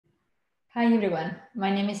Hi everyone, my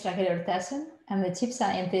name is Raquel Ortasun. I'm the Chief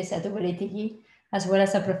Scientist at ULATG, as well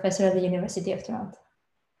as a professor at the University of Toronto.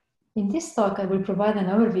 In this talk, I will provide an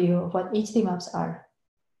overview of what HD maps are,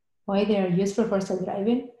 why they are useful for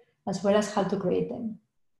self-driving, as well as how to create them.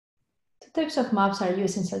 Two types of maps are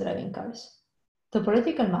used in self-driving cars: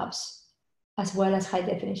 topological maps, as well as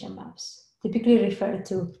high-definition maps, typically referred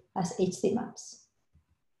to as HD maps.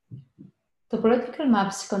 Topological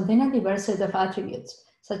maps contain a diverse set of attributes,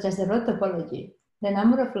 such as the road topology, the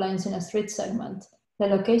number of lines in a street segment, the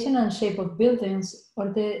location and shape of buildings, or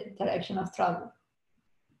the direction of travel.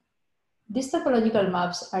 These topological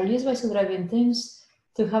maps are used by self-driving teams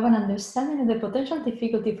to have an understanding of the potential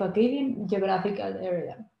difficulty of a given geographical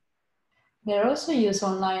area. They are also used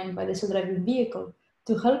online by the self-driving vehicle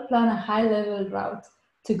to help plan a high-level route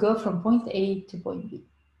to go from point A to point B.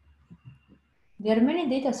 There are many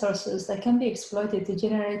data sources that can be exploited to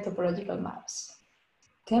generate topological maps.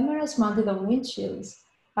 Cameras mounted on windshields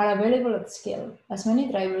are available at scale, as many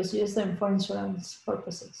drivers use them for insurance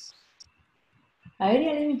purposes.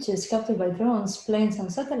 Aerial images captured by drones, planes,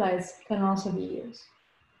 and satellites can also be used.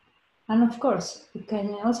 And of course, we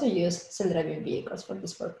can also use self-driving vehicles for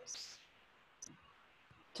this purpose.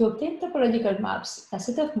 To obtain topological maps, a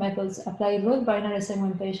set of methods apply road binary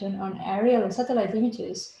segmentation on aerial or satellite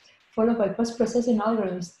images, followed by post-processing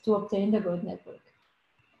algorithms to obtain the road network.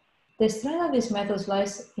 The strength of these methods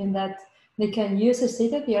lies in that they can use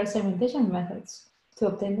state-of-the-art segmentation methods to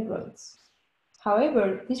obtain the roads.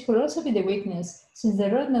 However, this could also be the weakness, since the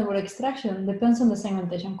road network extraction depends on the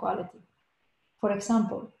segmentation quality. For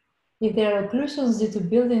example, if there are occlusions due to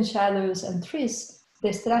building shadows and trees, the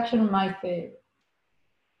extraction might fail.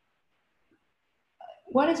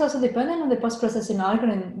 One is also dependent on the post-processing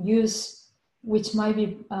algorithm used, which might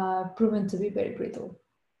be proven to be very brittle.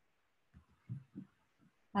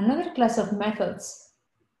 Another class of methods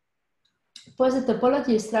pose the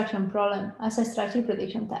topology extraction problem as a structure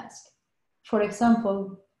prediction task. For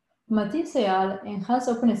example, Matisse et al. Enhance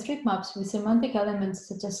OpenStreetMaps with semantic elements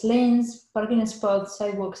such as lanes, parking spots,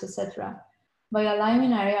 sidewalks, etc., by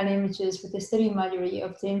aligning aerial images with the stereo imagery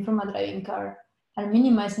obtained from a driving car and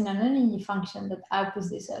minimizing an energy function that outputs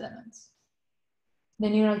these elements. The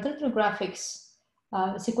neural turtle graphics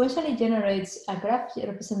sequentially generates a graph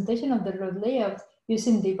representation of the road layout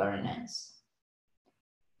using deep RNNs.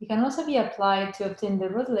 It can also be applied to obtain the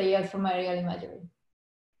road layout from aerial imagery.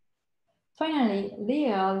 Finally, Li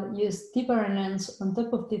et al. Used deep RNNs on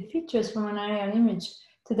top of the features from an aerial image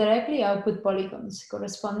to directly output polygons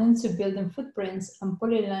corresponding to building footprints and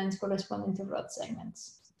polylines corresponding to road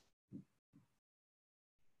segments.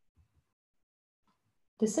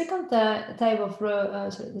 The second type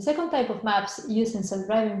of maps used in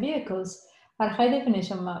self-driving vehicles are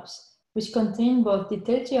high-definition maps, which contain both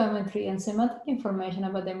detailed geometry and semantic information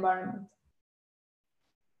about the environment.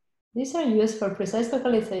 These are used for precise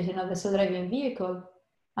localization of the self-driving vehicle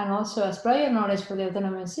and also as prior knowledge for the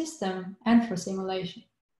autonomous system and for simulation.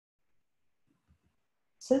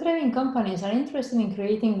 Self-driving companies are interested in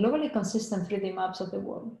creating globally consistent 3D maps of the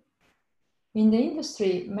world. In the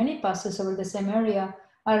industry, many passes over the same area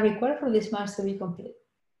are required for these maps to be complete.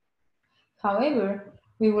 However,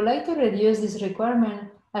 we would like to reduce this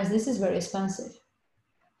requirement as this is very expensive.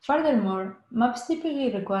 Furthermore, maps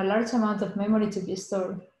typically require large amounts of memory to be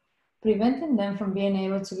stored, preventing them from being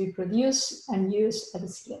able to be produced and used at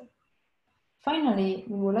scale. Finally,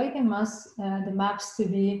 we would like the maps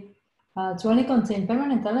to only contain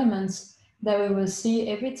permanent elements that we will see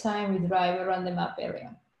every time we drive around the map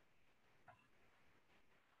area.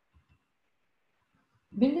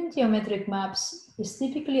 Building geometric maps is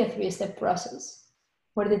typically a three-step process,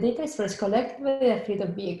 where the data is first collected by a fleet of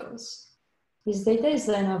vehicles. This data is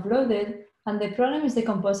then uploaded, and the problem is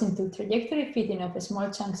decomposed into trajectory fitting of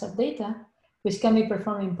small chunks of data, which can be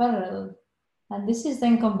performed in parallel. And this is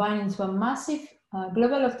then combined into a massive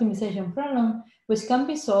global optimization problem, which can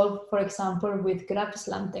be solved, for example, with graph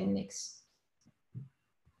slam techniques.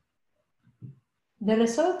 The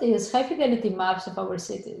result is high-fidelity maps of our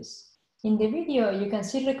cities. In the video, you can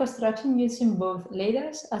see reconstruction using both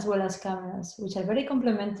LiDARs as well as cameras, which are very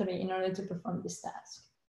complementary in order to perform this task.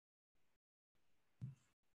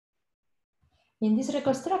 In this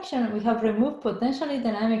reconstruction, we have removed potentially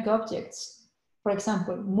dynamic objects, for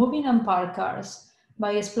example, moving and parked cars,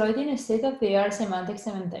 by exploiting a state-of-the-art semantic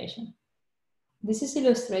segmentation. This is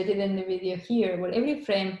illustrated in the video here, where every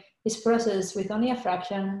frame is processed with only a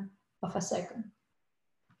fraction of a second.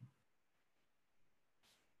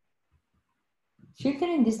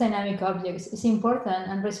 Filtering these dynamic objects is important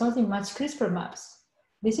and results in much crisper maps.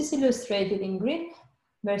 This is illustrated in green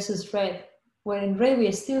versus red, where in red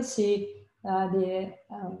we still see the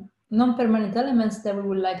non-permanent elements that we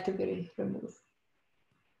would like to be removed.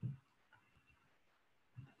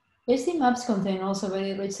 HD maps contain also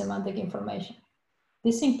very rich semantic information.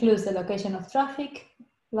 This includes the location of traffic,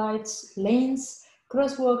 lights, lanes,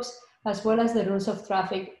 crosswalks, as well as the rules of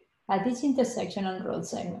traffic at each intersection and road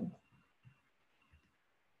segment.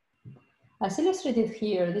 As illustrated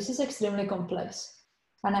here, this is extremely complex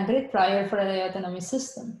and a great prior for the autonomy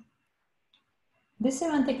system. These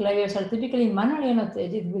semantic layers are typically manually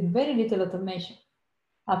annotated with very little automation,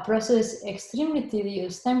 a process extremely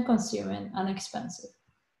tedious, time-consuming, and expensive.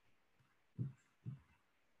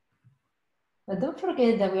 But don't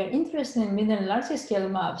forget that we are interested in building large-scale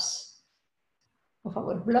maps of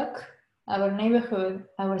our block, our neighborhood,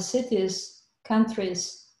 our cities,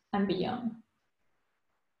 countries, and beyond.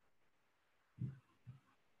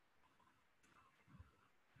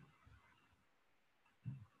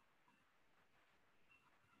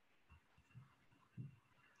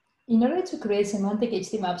 In order to create semantic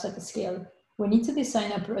HD maps at scale, we need to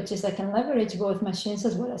design approaches that can leverage both machines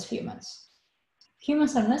as well as humans.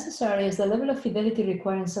 Humans are necessary as the level of fidelity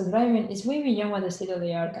required in self-driving is way beyond what the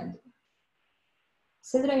state-of-the-art can do.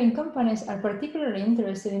 Self-driving companies are particularly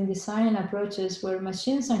interested in designing approaches where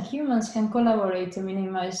machines and humans can collaborate to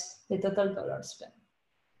minimize the total dollar spent.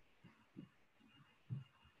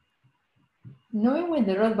 Knowing where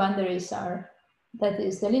the road boundaries are, that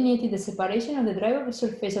is, delineating the separation of the drivable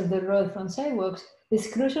surface of the road from sidewalks,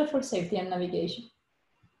 is crucial for safety and navigation.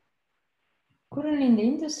 Currently in the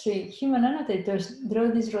industry, human annotators draw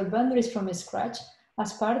these road boundaries from scratch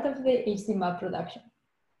as part of the HD map production.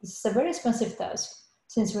 This is a very expensive task,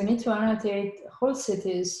 since we need to annotate whole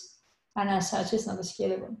cities, and as such is not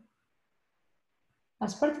scalable.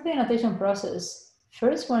 As part of the annotation process,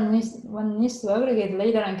 first one needs to aggregate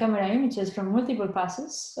LiDAR and camera images from multiple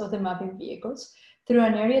passes of the mapping vehicles through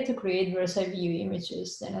an area to create bird's eye view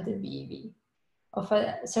images, denoted BEV, of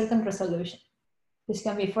a certain resolution. This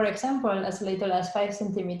can be, for example, as little as 5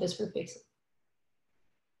 centimeters per pixel.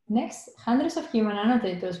 Next, hundreds of human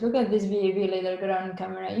annotators look at these BEV LiDAR ground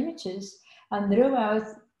camera images and draw out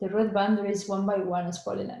the road boundaries one by one as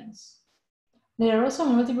polylines. There are also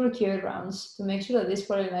multiple QA rounds to make sure that these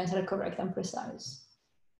polylines are correct and precise.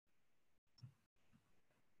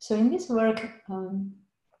 So in this work,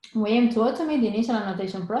 we aim to automate the initial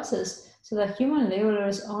annotation process so that human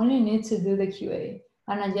labelers only need to do the QA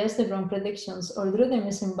and adjust the wrong predictions or draw the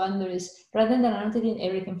missing boundaries rather than annotating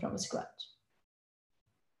everything from scratch.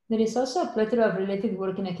 There is also a plethora of related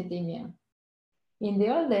work in academia. In the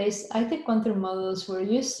old days, high-tech contour models were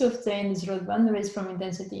used to obtain these road boundaries from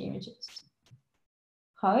intensity images.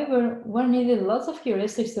 However, one needed lots of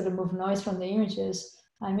heuristics to remove noise from the images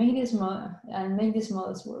and make these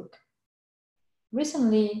models work.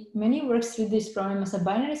 Recently, many works treat this problem as a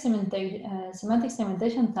binary semantic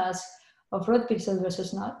segmentation task of road pixels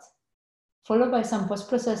versus not, followed by some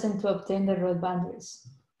post-processing to obtain the road boundaries.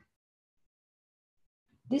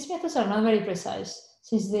 These methods are not very precise,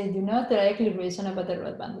 since they do not directly reason about the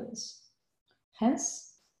road boundaries.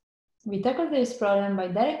 Hence, we tackle this problem by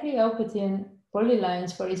directly outputting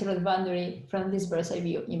polylines for each road boundary from these bird's eye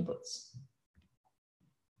view inputs.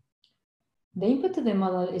 The input to the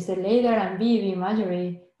model is the LiDAR and BEV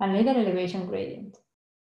imagery and LiDAR elevation gradient.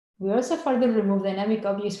 We also further remove dynamic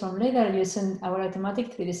objects from LiDAR using our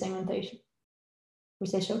automatic 3D segmentation,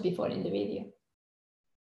 which I showed before in the video.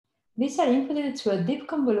 These are inputted to a deep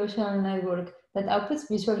convolutional network that outputs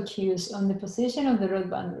visual cues on the position of the road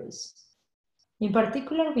boundaries. In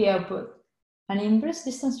particular, we output an inverse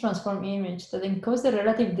distance transform image that encodes the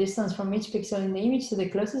relative distance from each pixel in the image to the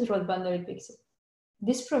closest road boundary pixel.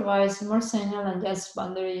 This provides more signal than just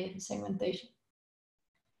boundary segmentation.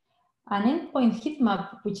 An endpoint heat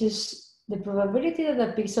map, which is the probability that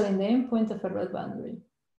a pixel in the endpoint of a road boundary.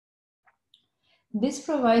 This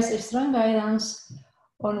provides a strong guidance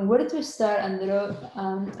on where to start and draw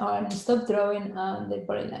or stop drawing the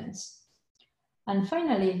polylines. And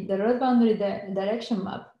finally, the road boundary direction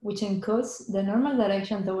map, which encodes the normal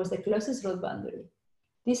direction towards the closest road boundary.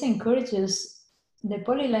 This encourages the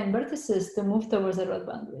polyline vertices to move towards the road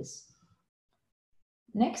boundaries.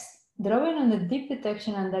 Next, drawing on the deep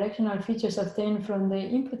detection and directional features obtained from the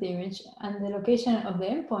input image and the location of the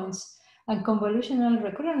endpoints, a convolutional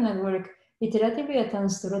recurrent network iteratively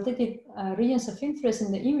attempts to rotate regions of interest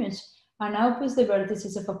in the image and outputs the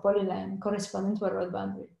vertices of a polyline corresponding to a road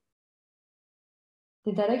boundary.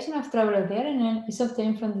 The direction of travel of the RNN is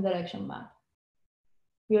obtained from the direction map.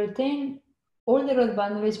 We obtain all the road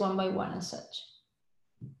boundaries one by one as such.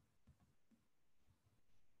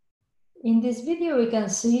 In this video, we can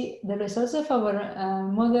see the results of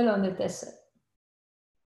our model on the test set.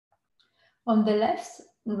 On the left,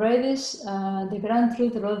 red is the ground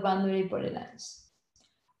truth road boundary polylines.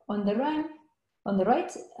 On the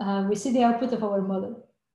right, we see the output of our model.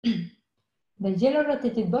 The yellow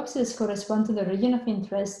rotated boxes correspond to the region of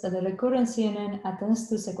interest that the recurrent CNN attends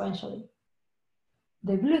to sequentially.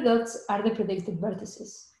 The blue dots are the predicted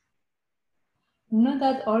vertices. Note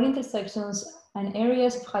that all intersections and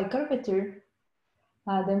areas of high curvature,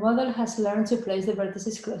 the model has learned to place the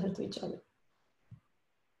vertices closer to each other.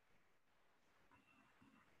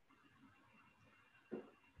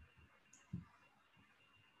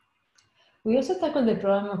 We also tackle the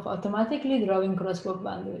problem of automatically drawing crosswalk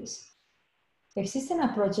boundaries. Existing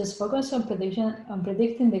approaches focus on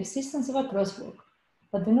predicting the existence of a crosswalk,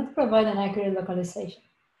 but do not provide an accurate localization.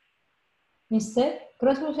 Instead,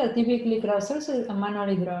 crosswalks are typically crowdsourced and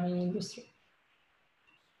manually drawn in industry.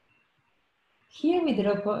 Here we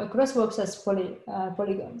draw crosswalks as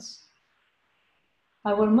polygons.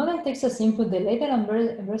 Our model takes as input the later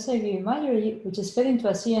adversary view imagery, which is fed into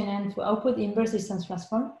a CNN to output inverse distance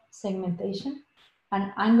transform, segmentation,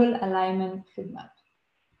 and angle alignment heat map.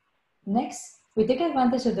 Next, we take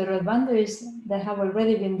advantage of the road boundaries that have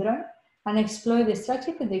already been drawn and exploit the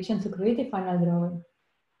structure prediction to create a final drawing.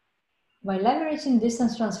 By leveraging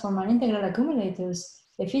distance transform and integral accumulators,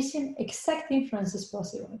 efficient exact inference is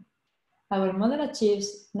possible. Our model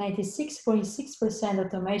achieves 96.6%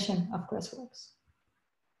 automation of crosswalks.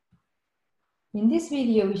 In this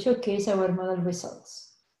video, we showcase our model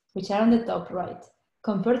results, which are on the top right,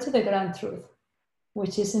 compared to the ground truth,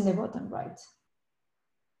 which is in the bottom right.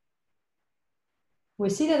 We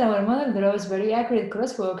see that our model draws very accurate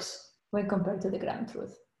crosswalks when compared to the ground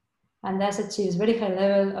truth, and thus achieves very high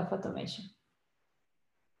level of automation.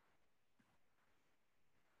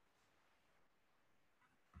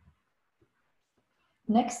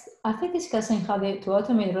 Next, after discussing how to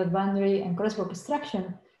automate road boundary and crosswalk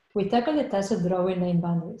extraction, we tackle the task of drawing lane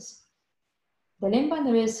boundaries. The lane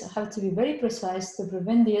boundaries have to be very precise to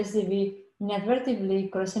prevent the SDV inadvertently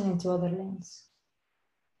crossing into other lanes.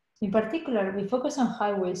 In particular, we focus on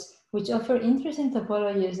highways, which offer interesting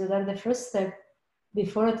topologies that are the first step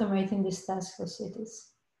before automating this task for cities.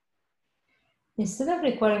 Instead of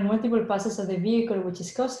requiring multiple passes of the vehicle, which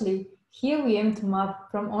is costly, here we aim to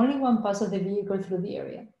map from only one pass of the vehicle through the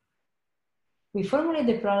area. We formulate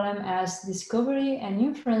the problem as discovery and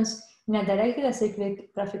inference in a directed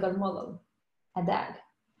acyclic graphical model, a DAG,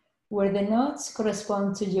 where the nodes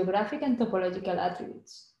correspond to geographic and topological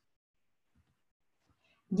attributes.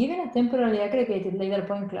 Given a temporally aggregated later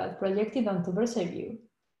point cloud projected onto bird's eye view,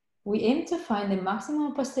 we aim to find the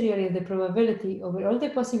maximum posteriori of the probability over all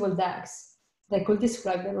the possible DAGs that could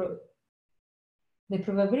describe the road. The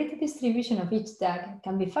probability distribution of each DAG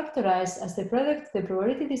can be factorized as the product of the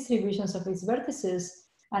probability distributions of its vertices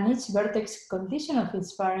and each vertex condition of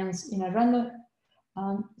its parents in a random,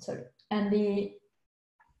 and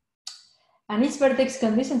each vertex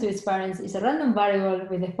condition to its parents is a random variable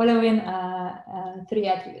with the following three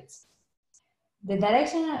attributes. The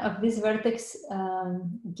direction of this vertex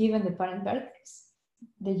given the parent vertex,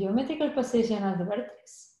 the geometrical position of the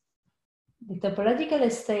vertex, the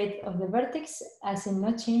topological state of the vertex as in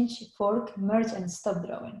no change, fork, merge, and stop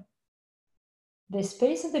drawing. The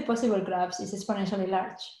space of the possible graphs is exponentially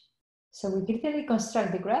large, so we critically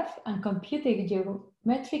construct the graph and compute the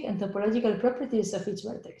geometric and topological properties of each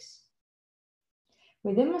vertex.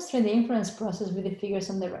 We demonstrate the inference process with the figures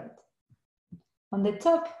on the right. On the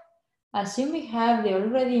top, assume we have the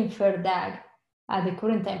already inferred DAG at the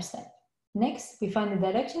current timestamp. Next, we find the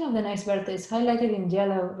direction of the next vertex highlighted in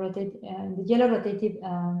yellow, the yellow rotated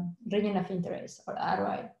region of interest, or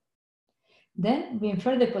ROI. Then we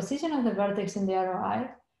infer the position of the vertex in the ROI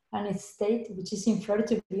and its state, which is inferred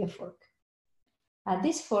to be a fork. At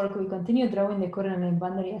this fork, we continue drawing the current lane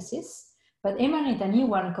boundary as is, but emanate a new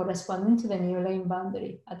one corresponding to the new lane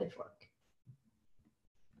boundary at the fork.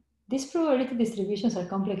 These probability distributions are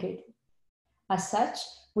complicated. As such,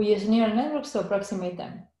 we use neural networks to approximate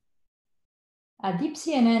them. A deep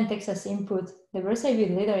CNN takes as input the bird's eye view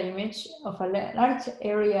data image of a large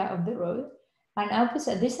area of the road and outputs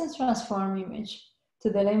a distance transform image to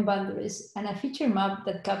the lane boundaries and a feature map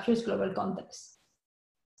that captures global context.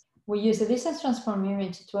 We use the distance transform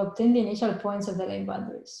image to obtain the initial points of the lane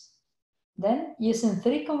boundaries. Then, using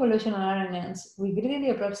 3 convolutional RNNs, we greedily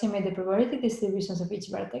approximate the probability distributions of each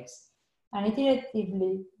vertex and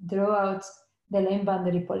iteratively draw out the lane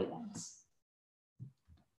boundary polylines.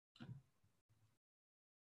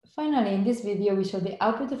 Finally, in this video, we show the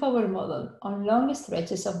output of our model on long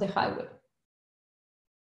stretches of the highway.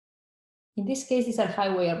 In this case, these are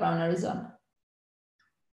highways around Arizona.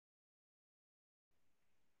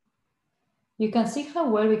 you can see how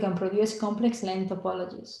well we can produce complex lane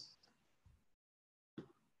topologies,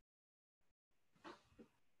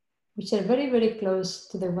 which are very, very close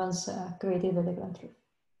to the ones created by the ground truth.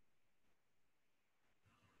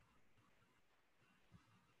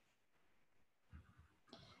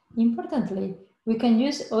 Importantly, we can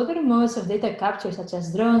use other modes of data capture, such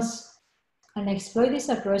as drones, and exploit this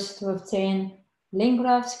approach to obtain lane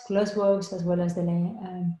graphs, crosswalks, as well as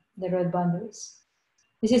the road boundaries.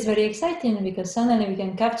 This is very exciting because suddenly we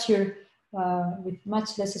can capture with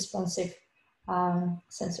much less expensive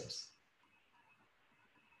sensors.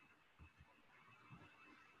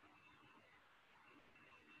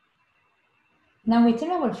 Now we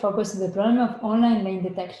turn our focus to the problem of online lane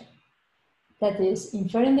detection. That is,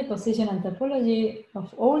 inferring the position and topology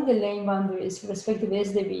of all the lane boundaries with respect to the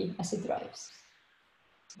SDV as it drives.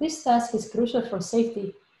 This task is crucial for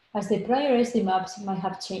safety, as the prior SD maps might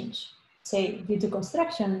have changed, say, due to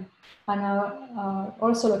construction and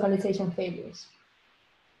also localization failures.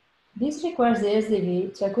 This requires the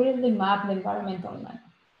SDV to accurately map the environment online.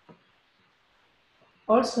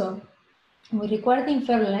 Also, we require the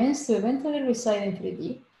inferred lanes to eventually reside in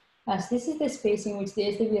 3D, as this is the space in which the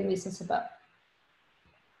SDV reasons about.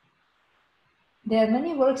 There are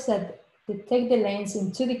many works that detect the lanes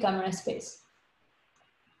in 2D camera space.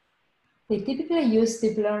 They typically use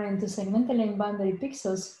deep learning to segment the lane boundary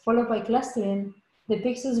pixels, followed by clustering the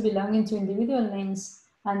pixels belonging to individual lanes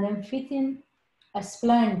and then fitting a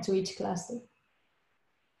spline to each cluster.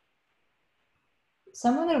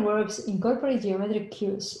 Some other works incorporate geometric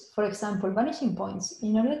cues, for example, vanishing points,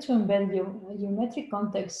 in order to embed geometric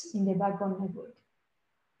context in the backbone network.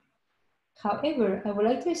 However, I would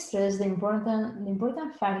like to stress the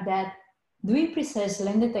important fact that doing precise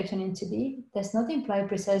lane detection in 2D does not imply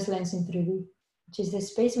precise lanes in 3D, which is the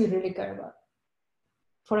space we really care about.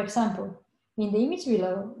 For example, in the image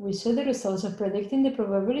below, we show the results of predicting the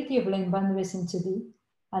probability of lane boundaries in 2D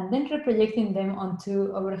and then reprojecting them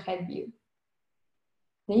onto overhead view.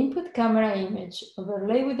 The input camera image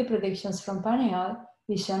overlaid with the predictions from panning out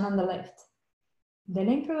is shown on the left. The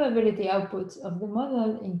lane probability output of the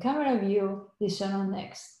model in camera view is shown on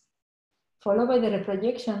next, followed by the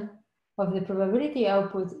reprojection of the probability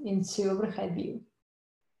output into overhead view.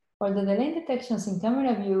 Although the lane detections in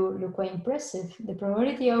camera view look quite impressive, the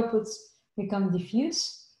probability outputs become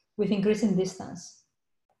diffuse with increasing distance,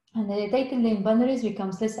 and the detected lane boundaries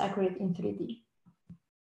becomes less accurate in 3D.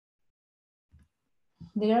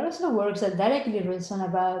 There are also works that directly reason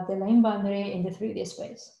about the lane boundary in the 3D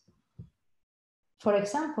space. For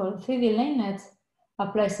example, 3D LaneNet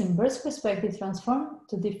applies inverse perspective transform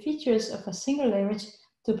to the features of a single image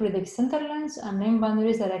to predict center lines and lane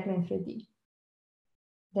boundaries directly in 3D.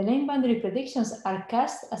 The lane boundary predictions are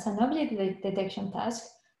cast as an object detection task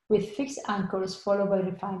with fixed anchors followed by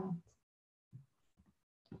refinement.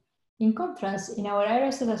 In contrast, in our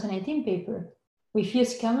IRIS 2018 paper, we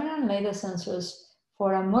fused camera and LiDAR sensors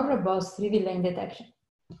for a more robust 3D lane detection.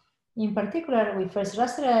 In particular, we first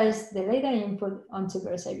rasterized the LiDAR input onto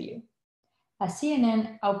Versa view. A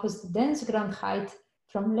CNN outputs the dense ground height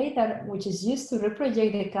from LiDAR, which is used to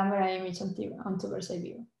reproject the camera image onto Versa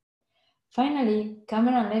view. Finally,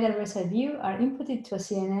 camera and LiDAR Versa view are inputted to a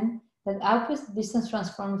CNN that outputs the distance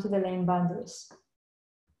transform to the lane boundaries.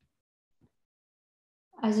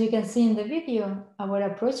 As you can see in the video, our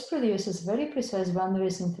approach produces very precise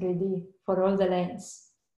boundaries in 3D for all the lanes.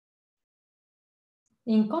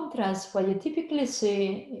 In contrast, what you typically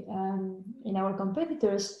see in our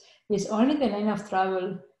competitors is only the lane of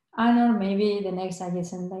travel and or maybe the next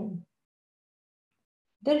adjacent lane.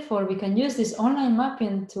 Therefore, we can use this online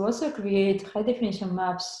mapping to also create high-definition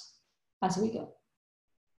maps as we go.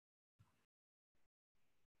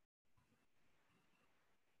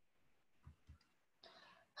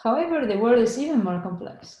 However, the world is even more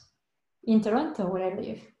complex. In Toronto, where I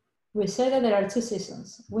live, we say that there are two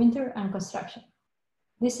seasons, winter and construction.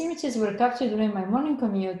 These images were captured during my morning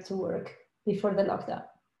commute to work before the lockdown.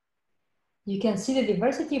 You can see the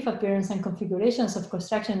diversity of appearance and configurations of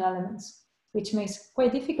construction elements, which makes it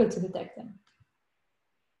quite difficult to detect them.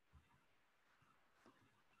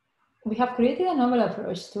 We have created a novel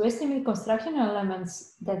approach to estimate construction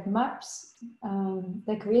elements that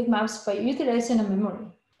create maps by utilizing a memory,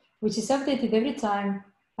 which is updated every time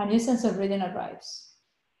a new sensor reading arrives.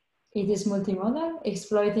 It is multimodal,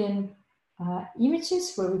 exploiting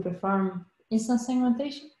images where we perform instance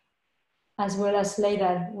segmentation, as well as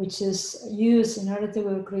LiDAR, which is used in order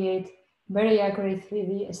to create very accurate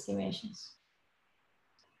 3D estimations.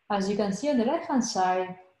 As you can see on the right-hand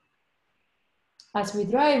side, as we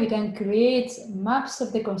drive, we can create maps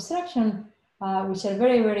of the construction which are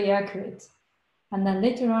very, very accurate. and then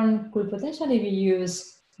later on could potentially be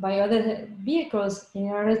used by other vehicles in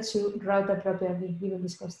order to route appropriately given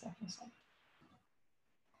this construction.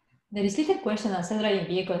 There is little question that self-driving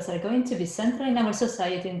vehicles are going to be central in our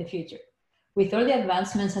society in the future, with all the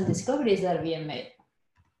advancements and discoveries that are being made.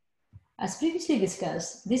 As previously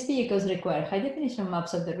discussed, these vehicles require high-definition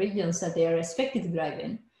maps of the regions that they are expected to drive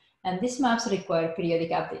in, and these maps require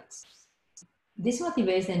periodic updates. This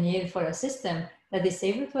motivates the need for a system that is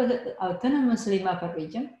able to autonomously map a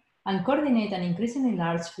region and coordinate an increasingly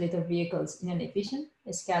large fleet of vehicles in an efficient,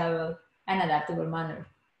 scalable, and adaptable manner.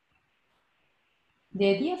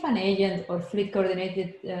 The idea of an agent or fleet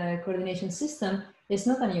coordination system is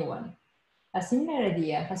not a new one. A similar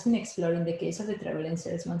idea has been explored in the case of the traveling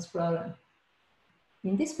salesman's problem.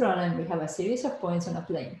 In this problem, we have a series of points on a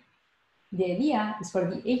plane. The idea is for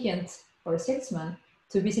the agent or salesman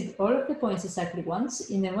to visit all of the points exactly once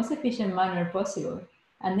in the most efficient manner possible,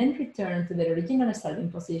 and then return to their original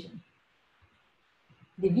starting position.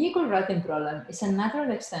 The vehicle routing problem is a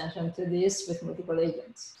natural extension to this with multiple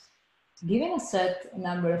agents. Given a set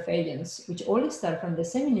number of agents, which all start from the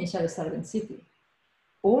same initial starting city,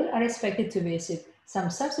 all are expected to visit some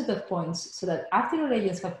subset of points so that after all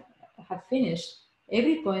agents have finished,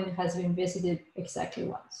 every point has been visited exactly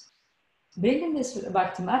once. Bringing this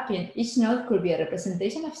back to mapping, each node could be a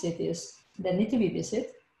representation of cities that need to be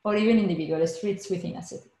visited, or even individual streets within a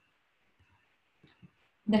city.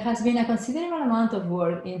 There has been a considerable amount of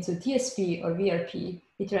work into TSP or VRP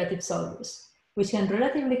iterative solvers, which can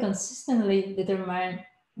relatively consistently determine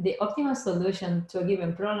the optimal solution to a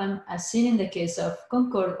given problem, as seen in the case of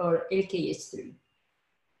Concord or LKH3.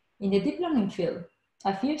 In the deep learning field,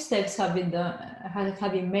 a few steps have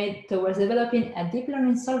been made towards developing a deep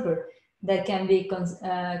learning solver that can be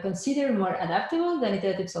considered more adaptable than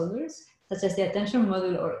iterative solvers, such as the attention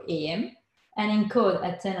module or AM, and encode,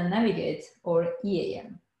 attend, and navigate or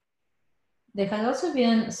EAM. There has also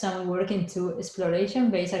been some work into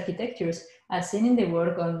exploration-based architectures, as seen in the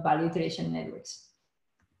work on value iteration networks.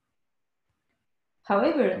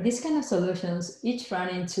 However, these kind of solutions each run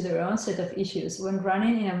into their own set of issues when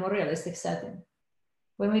running in a more realistic setting.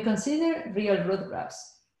 When we consider real road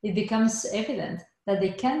graphs, it becomes evident that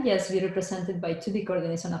they can't just be represented by 2D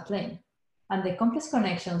coordinates on a plane, and the complex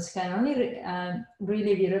connections can only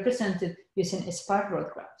really be represented using sparse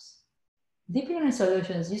road graphs. Deep learning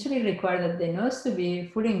solutions usually require that the nodes to be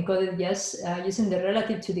fully encoded just using the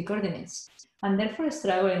relative 2D coordinates, and therefore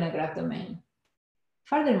struggle in a graph domain.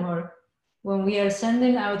 Furthermore, when we are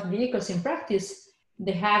sending out vehicles in practice,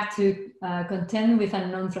 they have to contend with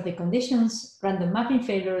unknown traffic conditions, random mapping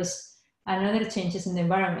failures, and other changes in the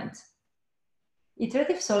environment.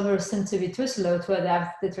 Iterative solvers tend to be too slow to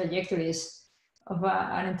adapt the trajectories of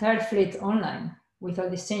an entire fleet online with all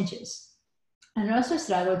these changes, and also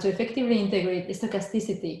struggle to effectively integrate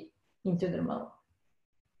stochasticity into their model.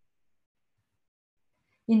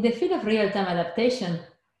 In the field of real-time adaptation,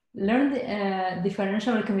 learned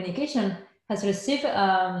differentiable communication has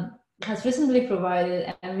recently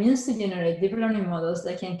provided a means to generate deep learning models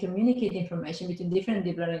that can communicate information between different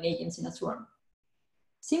deep learning agents in a swarm.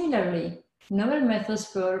 Similarly, novel methods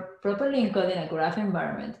for properly encoding a graph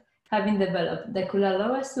environment have been developed that could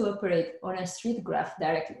allow us to operate on a street graph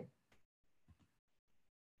directly.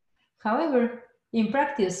 However, in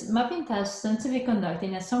practice, mapping tasks tend to be conducted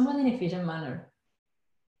in a somewhat inefficient manner.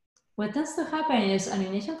 What tends to happen is an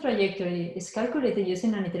initial trajectory is calculated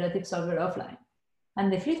using an iterative solver offline,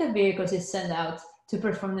 and the fleet of vehicles is sent out to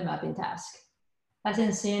perform the mapping task, as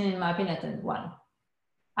in seen in mapping attempt 1.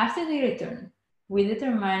 After they return, we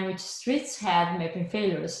determine which streets had mapping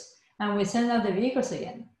failures, and we send out the vehicles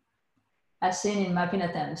again, as seen in mapping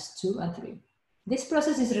attempts 2 and 3. This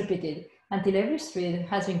process is repeated until every street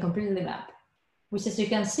has been completely mapped, which, as you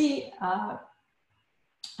can see,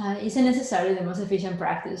 isn't necessarily the most efficient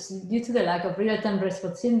practice due to the lack of real-time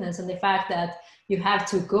responsiveness and the fact that you have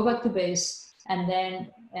to go back to base and then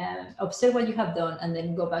observe what you have done and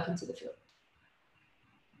then go back into the field.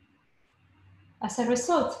 As a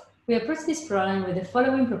result, we approach this problem with the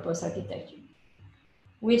following proposed architecture.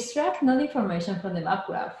 We extract node information from the map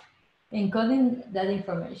graph, encoding that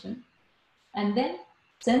information, and then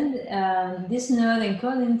send this node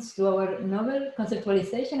encodings to our novel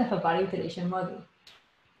conceptualization of a value iteration module.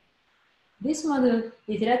 This module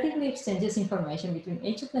iteratively exchanges information between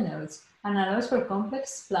each of the nodes and allows for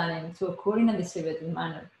complex planning to occur in a distributed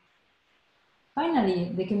manner.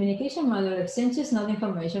 Finally, the communication module exchanges node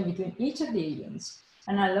information between each of the agents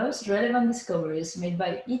and allows relevant discoveries made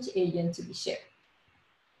by each agent to be shared.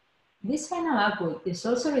 This final output is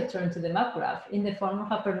also returned to the map graph in the form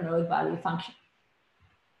of a per node value function.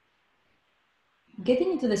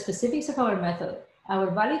 Getting into the specifics of our method,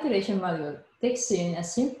 our value iteration module takes in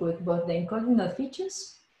as input both the encoded node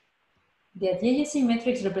features, the adjacency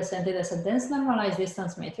matrix represented as a dense normalized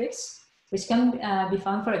distance matrix, which can be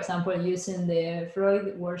found, for example, using the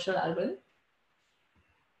Freud-Warshall algorithm.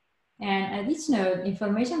 And at each node,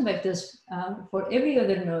 information vectors for every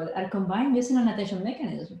other node are combined using an attention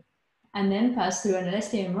mechanism, and then passed through an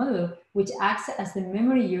LSTM module, which acts as the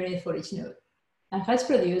memory unit for each node, and has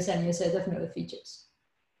produced a new set of node features.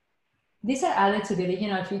 These are added to the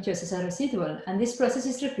original features as a residual, and this process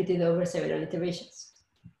is repeated over several iterations.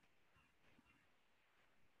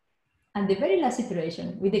 And the very last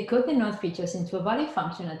iteration, we decode the node features into a value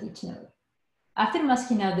function at each node. After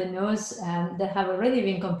masking out the nodes that have already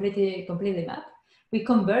been completely mapped, we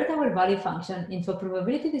convert our value function into a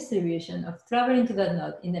probability distribution of traveling to that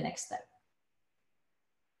node in the next step.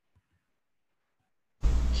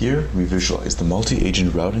 Here, we visualize the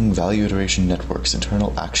multi-agent routing value iteration network's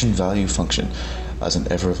internal action value function as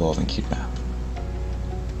an ever-evolving heat map.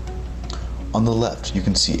 On the left, you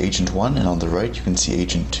can see agent 1, and on the right, you can see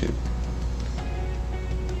agent 2.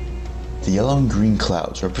 The yellow and green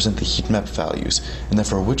clouds represent the heat map values, and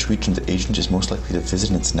therefore which region the agent is most likely to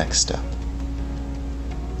visit in its next step.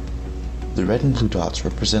 The red and blue dots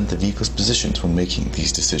represent the vehicle's positions when making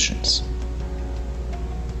these decisions.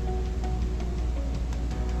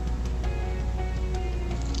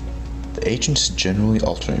 The agents generally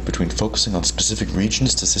alternate between focusing on specific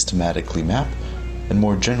regions to systematically map and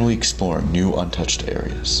more generally exploring new untouched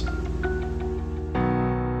areas.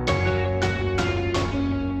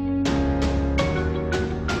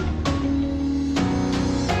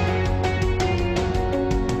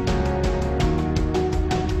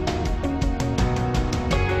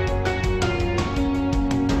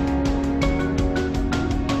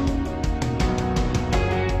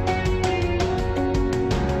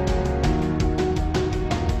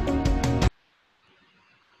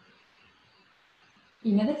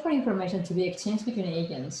 In order for information to be exchanged between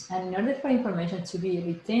agents, and in order for information to be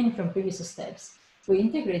retained from previous steps, we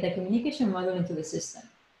integrate a communication module into the system.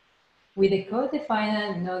 We decode the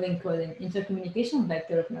final node encoding into a communication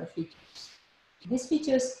vector of node features. These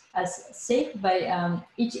features are saved by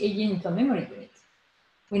each agent into a memory unit.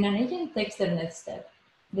 When an agent takes their next step,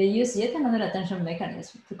 they use yet another attention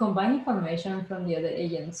mechanism to combine information from the other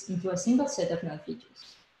agents into a single set of node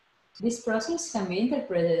features. This process can be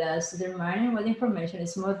interpreted as determining what information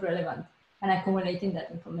is most relevant and accumulating that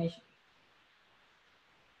information.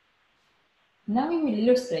 Now we will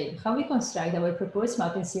illustrate how we construct our proposed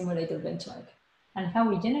mapping simulator benchmark and how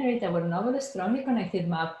we generate our novel strongly connected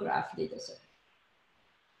map graph dataset.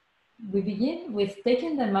 We begin with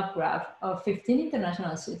taking the map graph of 15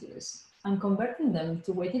 international cities and converting them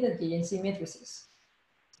to weighted adjacency matrices.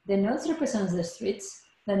 The nodes represent the streets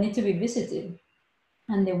that need to be visited,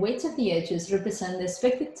 and the weights of the edges represent the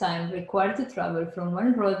expected time required to travel from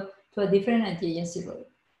one road to a different adjacency road.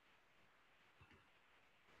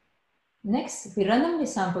 Next, we randomly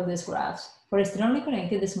sample these graphs for strongly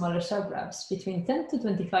connected smaller subgraphs between 10 to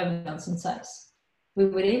 25 nodes in size. We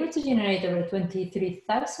were able to generate over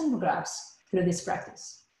 23,000 graphs through this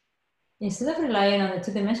practice. Instead of relying on the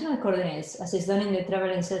two-dimensional coordinates, as is done in the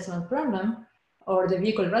traveling salesman problem or the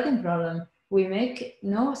vehicle routing problem, we make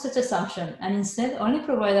no such assumption and instead only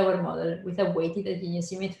provide our model with a weighted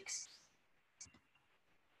adjacency matrix.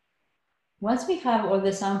 Once we have all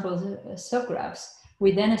the sample subgraphs,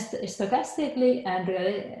 we then stochastically add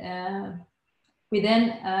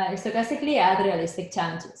realistic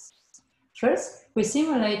challenges. First, we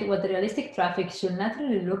simulate what the realistic traffic should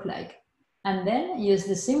naturally look like, and then use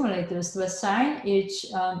the simulators to assign each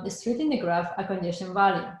street in the graph a congestion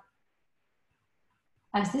value.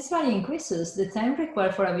 As this value increases, the time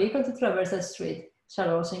required for a vehicle to traverse a street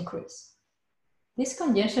shall also increase. This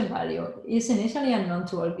congestion value is initially unknown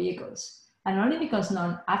to all vehicles, and only becomes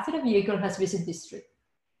known after a vehicle has visited the street,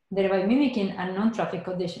 thereby mimicking unknown traffic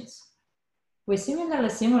conditions. We similarly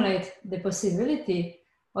simulate the possibility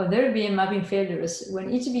of there being mapping failures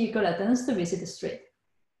when each vehicle attempts to visit the street.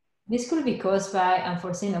 This could be caused by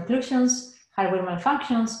unforeseen occlusions, hardware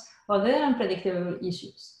malfunctions, or other unpredictable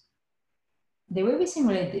issues. The way we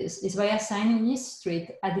simulate this is by assigning each street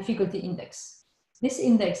a difficulty index. This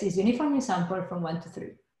index is uniformly sampled from 1 to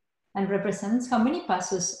 3 and represents how many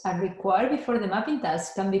passes are required before the mapping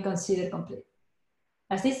task can be considered complete.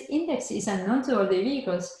 As this index is unknown to all the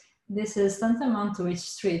vehicles, this is tantamount to each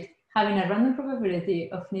street having a random probability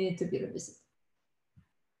of needing to be revisited.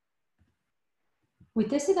 We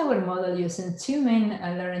tested our model using two main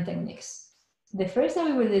learning techniques. The first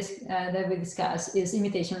that we discuss is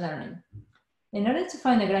imitation learning. In order to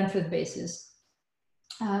find a ground truth basis,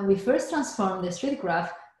 We first transform the street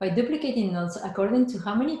graph by duplicating nodes according to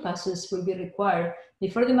how many passes will be required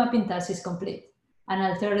before the mapping task is complete, and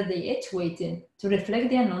alter the edge weighting to reflect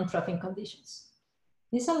the unknown traffic conditions.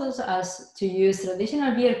 This allows us to use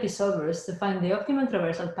traditional VRP solvers to find the optimal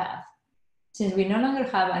traversal path, since we no longer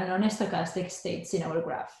have a non-stochastic states in our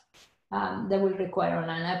graph that will require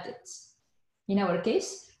online updates. In our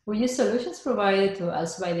case, we use solutions provided to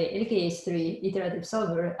us by the LKH3 iterative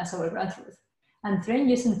solver as our ground truth, and train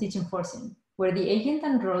using teaching forcing, where the agent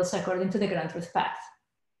unrolls according to the ground truth path.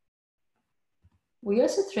 We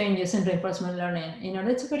also train using reinforcement learning in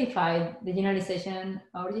order to verify the generalization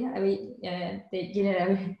or the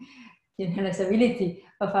generalizability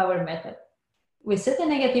of our method. We set the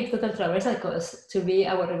negative total traversal cost to be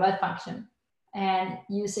our reward function and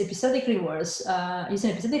use episodic rewards.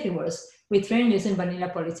 Using episodic rewards, we train using vanilla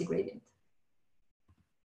policy gradient.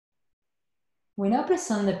 We now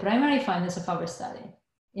present the primary findings of our study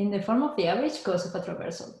in the form of the average cost of a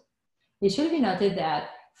traversal. It should be noted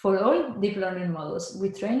that for all deep learning models, we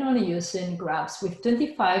train only using graphs with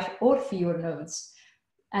 25 or fewer nodes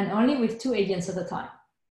and only with 2 agents at a time.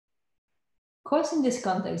 Cost in this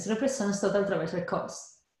context represents total traversal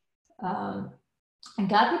cost.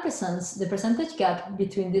 Gap represents the percentage gap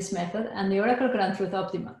between this method and the Oracle ground truth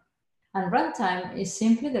optimal. And runtime is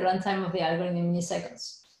simply the runtime of the algorithm in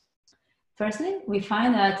milliseconds. Firstly, we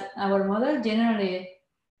find that our model generally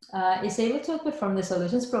is able to outperform the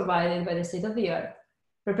solutions provided by the state-of-the-art,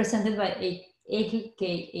 represented by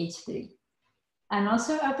LKH3, and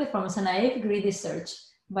also outperforms a naive greedy search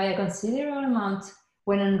by a considerable amount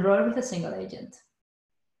when enrolled with a single agent.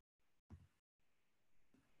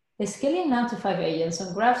 Scaling now to 5 agents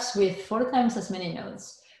on graphs with 4 times as many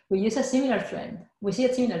nodes, we see a similar trend,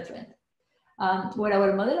 where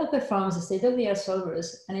our model outperforms the state-of-the-art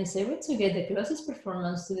solvers and is able to get the closest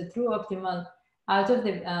performance to the true optimal out of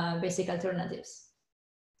the basic alternatives.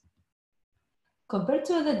 Compared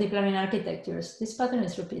to other deep learning architectures, this pattern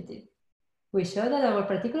is repeated. We show that our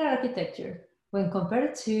particular architecture, when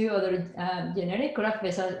compared to other generic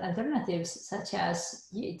graph-based alternatives such as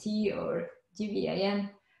GAT or GVIM,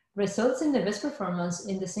 results in the best performance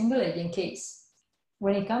in the single agent case.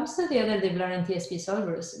 When it comes to the other deep learning TSP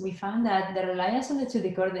solvers, we found that the reliance on the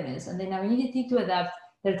 2D coordinates and the inability to adapt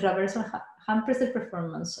their traversal hampers their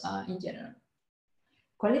performance in general.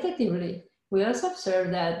 Qualitatively, we also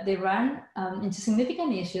observed that they ran into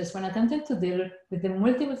significant issues when attempting to deal with the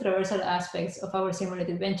multiple traversal aspects of our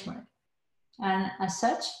simulated benchmark, and as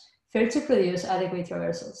such, failed to produce adequate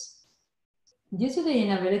traversals. Due to the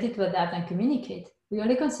inability to adapt and communicate, we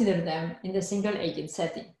only consider them in the single agent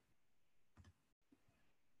setting.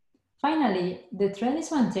 Finally, the trend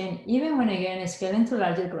is maintained even when again scaling to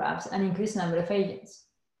larger graphs and increased number of agents.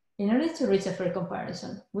 In order to reach a fair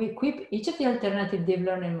comparison, we equip each of the alternative deep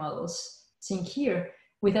learning models, seen here,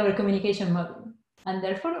 with our communication model, and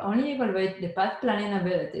therefore only evaluate the path planning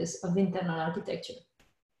abilities of the internal architecture.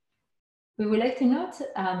 We would like to note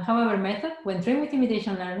how our method, when trained with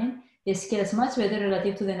imitation learning, scales much better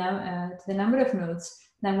relative to the number of nodes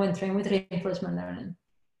than when trained with reinforcement learning.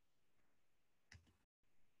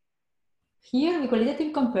 Here, we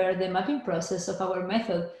qualitatively compare the mapping process of our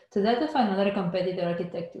method to that of another competitor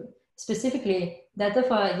architecture, specifically that of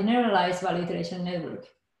a generalized value iteration network.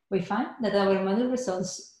 We find that our model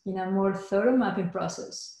results in a more thorough mapping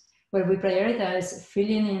process, where we prioritize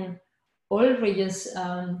filling in all regions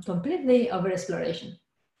completely over exploration.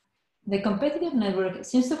 The competitive network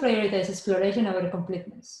seems to prioritize exploration over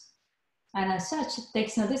completeness, and as such, it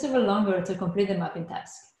takes noticeably longer to complete the mapping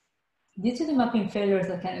task. Due to the mapping failures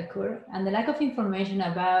that can occur and the lack of information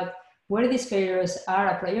about where these failures are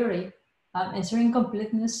a priori, ensuring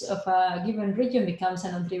completeness of a given region becomes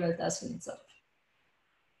a non-trivial task in itself.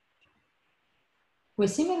 We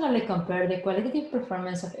similarly compare the qualitative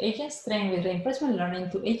performance of agents trained with reinforcement learning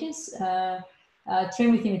to agents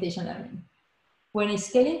trained with imitation learning. When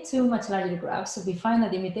scaling to much larger graphs, we find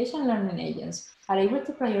that imitation learning agents are able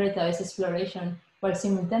to prioritize exploration while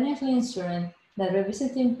simultaneously ensuring that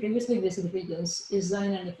revisiting previously visited regions is done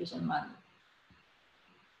in an efficient manner.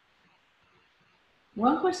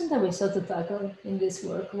 One question that we sought to tackle in this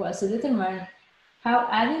work was to determine how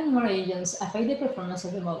adding more agents affect the performance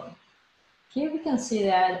of the model. Here we can see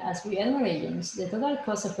that as we add more agents, the total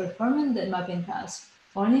cost of performing the mapping task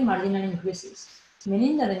only marginally increases,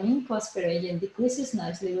 meaning that the mean cost per agent decreases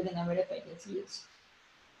nicely with the number of agents used.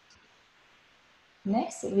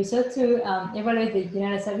 Next, we sought to evaluate the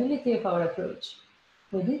generalizability of our approach.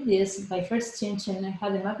 We did this by first changing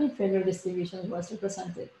how the mapping failure distribution was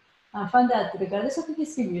represented, and found that regardless of the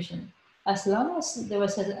distribution, as long as there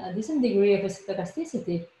was a decent degree of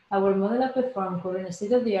stochasticity, our model outperformed current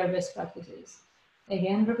state-of-the-art best practices,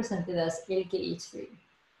 again represented as LKH3.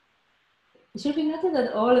 It should be noted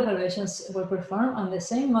that all evaluations were performed on the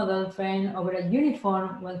same model trained over a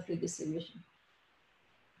uniform 1-3 distribution.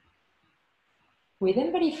 We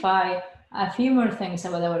then verify a few more things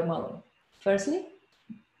about our model. Firstly,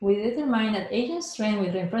 we determine that agents trained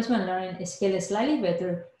with reinforcement learning scale slightly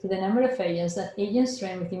better to the number of agents than agents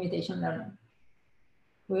trained with imitation learning.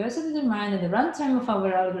 We also determine that the runtime of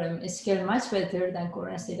our algorithm scaled much better than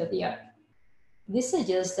current state-of-the-art. This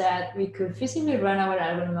suggests that we could feasibly run our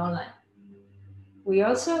algorithm online. We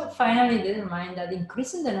also finally determined that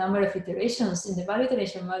increasing the number of iterations in the value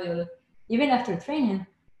iteration module, even after training,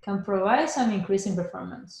 can provide some increase in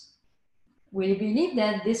performance. We believe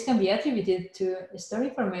that this can be attributed to stored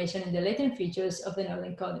information in the latent features of the node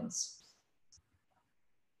encodings.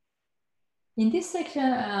 In this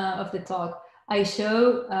section of the talk, I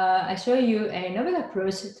show you a novel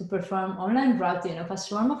approach to perform online routing of a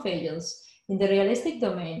swarm of agents in the realistic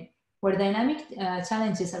domain where dynamic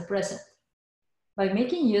challenges are present. By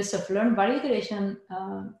making use of learned value iteration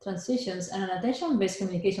transitions and an attention-based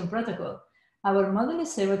communication protocol, our model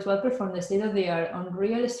is able to outperform the state-of-the-art on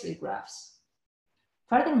real street graphs.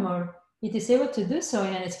 Furthermore, it is able to do so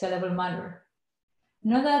in a scalable manner.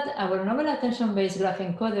 Note that our novel attention-based graph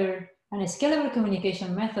encoder and a scalable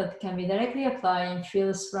communication method can be directly applied in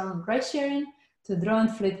fields from ride-sharing to drone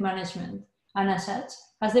fleet management, and as such,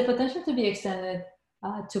 has the potential to be extended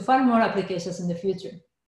to far more applications in the future.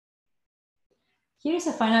 Here is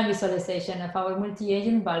a final visualization of our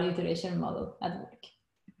multi-agent value iteration model at work.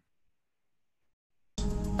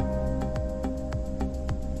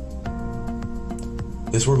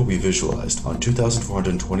 This work will be visualized on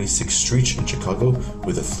 2426th Street in Chicago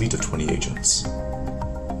with a fleet of 20 agents.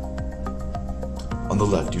 On the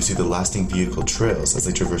left, you see the lasting vehicle trails as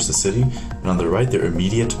they traverse the city, and on the right, their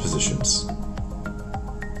immediate positions.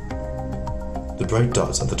 The bright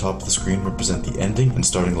dots at the top of the screen represent the ending and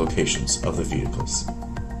starting locations of the vehicles.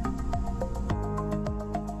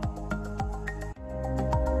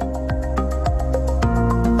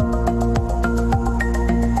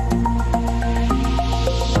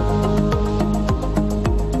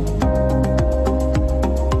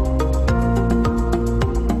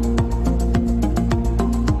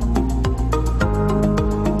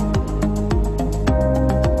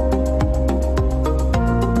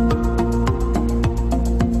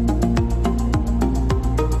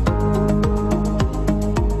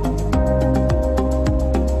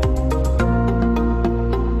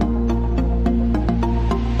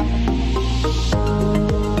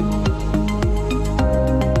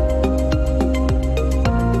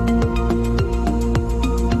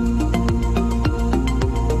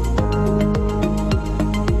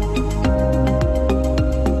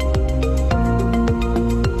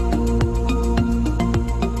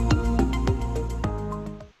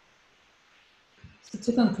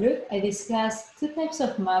 To conclude, I discussed two types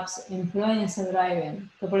of maps employed in self-driving,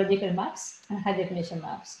 topological maps and high-definition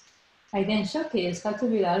maps. I then showcased how to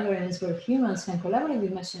build algorithms where humans can collaborate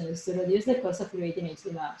with machines to reduce the cost of creating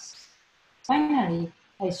HD maps. Finally,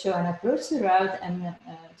 I show an approach to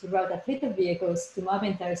route a fleet of vehicles to map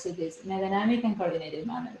entire cities in a dynamic and coordinated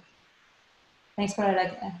manner. Thanks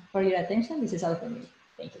for your attention. This is all for me.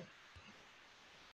 Thank you.